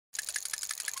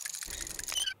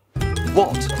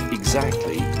What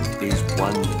exactly is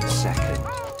 1 second?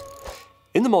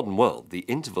 In the modern world, the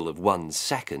interval of 1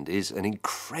 second is an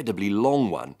incredibly long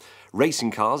one.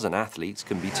 Racing cars and athletes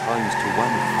can be timed to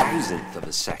 1,000th of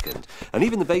a second, and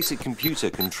even the basic computer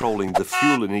controlling the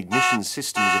fuel and ignition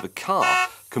systems of a car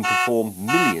can perform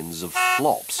millions of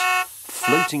flops,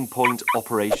 floating point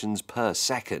operations per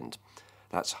second.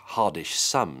 That's hardish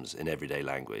sums in everyday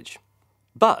language.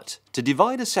 But to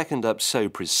divide a second up so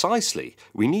precisely,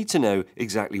 we need to know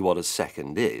exactly what a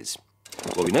second is.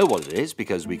 Well, we know what it is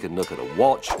because we can look at a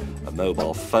watch, a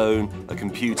mobile phone, a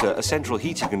computer, a central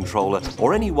heating controller,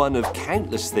 or any one of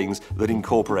countless things that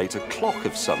incorporate a clock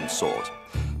of some sort.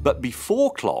 But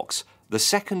before clocks, the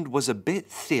second was a bit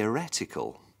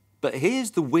theoretical. But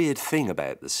here's the weird thing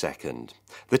about the second.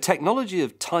 The technology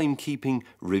of timekeeping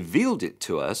revealed it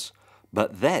to us,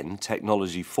 but then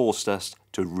technology forced us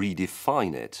to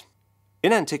redefine it.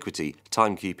 In antiquity,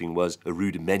 timekeeping was a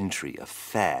rudimentary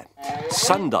affair.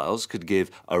 Sundials could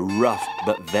give a rough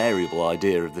but variable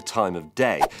idea of the time of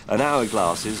day, and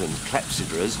hourglasses and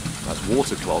clepsydras, that's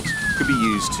water clocks, could be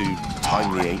used to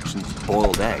time the ancients'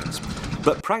 boiled eggs.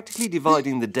 But practically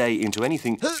dividing the day into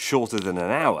anything shorter than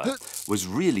an hour was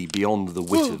really beyond the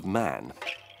wit of man.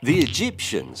 The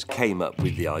Egyptians came up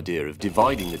with the idea of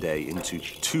dividing the day into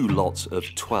 2 lots of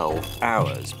 12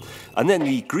 hours. And then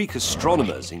the Greek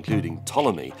astronomers, including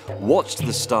Ptolemy, watched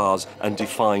the stars and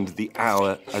defined the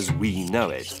hour as we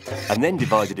know it, and then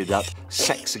divided it up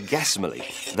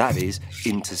sexagesimally, that is,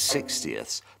 into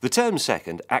 60ths. The term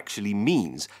second actually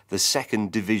means the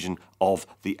second division of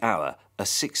the hour, a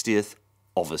 60th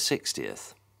of a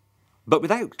 60th. But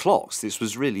without clocks, this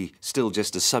was really still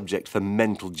just a subject for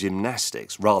mental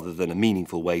gymnastics rather than a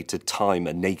meaningful way to time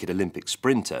a naked Olympic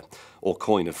sprinter, or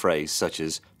coin a phrase such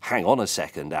as, "Hang on a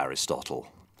second, Aristotle."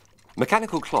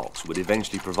 Mechanical clocks would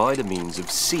eventually provide a means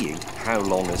of seeing how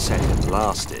long a second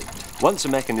lasted. Once a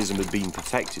mechanism had been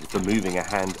perfected for moving a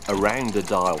hand around a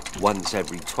dial once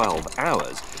every 12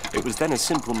 hours, it was then a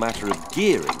simple matter of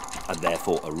gearing, and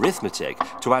therefore arithmetic,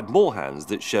 to add more hands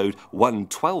that showed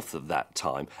 1/12 of that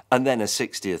time, and then a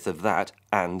 60th of that,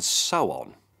 and so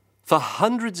on. For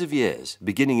hundreds of years,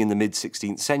 beginning in the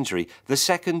mid-16th century, the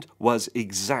second was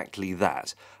exactly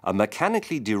that, a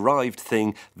mechanically derived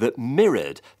thing that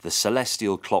mirrored the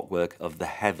celestial clockwork of the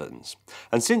heavens.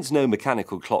 And since no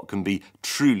mechanical clock can be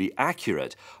truly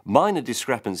accurate, minor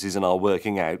discrepancies in our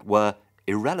working out were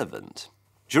irrelevant.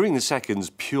 During the second's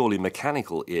purely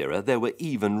mechanical era, there were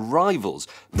even rivals,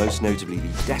 most notably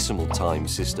the decimal time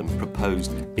system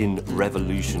proposed in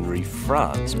revolutionary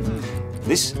France.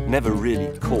 This never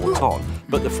really caught on,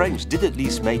 but the French did at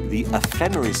least make the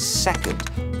ephemeris second,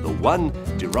 the one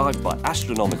derived by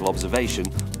astronomical observation,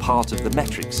 part of the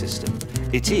metric system.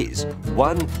 It is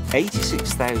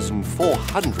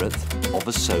 1/86,400th of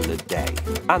a solar day.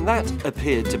 And that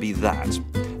appeared to be that,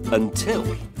 until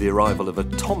the arrival of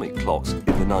atomic clocks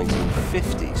in the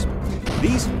 1950s.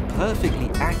 These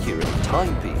perfectly accurate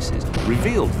timepieces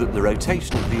revealed that the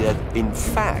rotation of the Earth in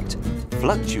fact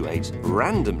fluctuates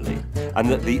randomly, and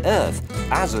that the Earth,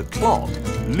 as a clock,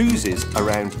 loses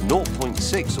around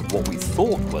 0.6 of what we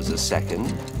thought was a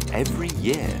second every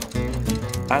year.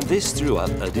 And this threw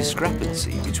up a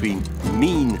discrepancy between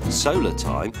mean solar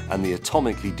time and the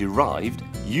atomically derived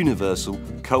universal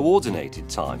coordinated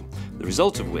time, the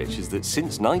result of which is that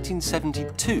since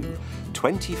 1972,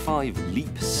 25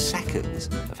 leap seconds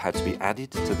have had to be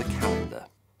added to the calendar.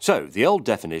 So, the old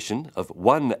definition of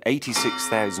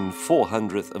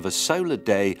 1/86,400th of a solar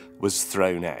day was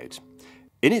thrown out.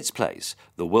 In its place,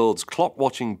 the world's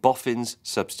clock-watching boffins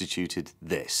substituted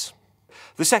this.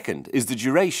 The second is the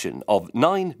duration of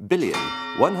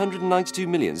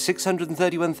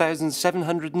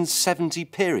 9,192,631,770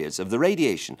 periods of the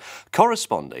radiation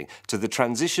corresponding to the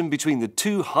transition between the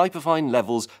 2 hyperfine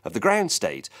levels of the ground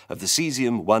state of the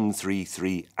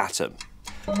cesium-133 atom.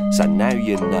 So now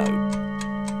you know.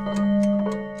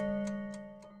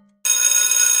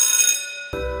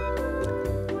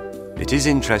 It is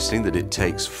interesting that it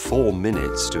takes 4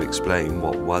 minutes to explain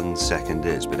what 1 second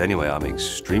is, but anyway, I'm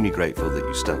extremely grateful that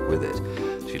you stuck with it.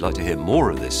 If you'd like to hear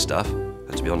more of this stuff,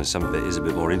 and to be honest, some of it is a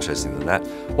bit more interesting than that,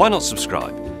 why not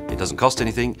subscribe? It doesn't cost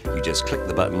anything, you just click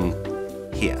the button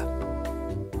here.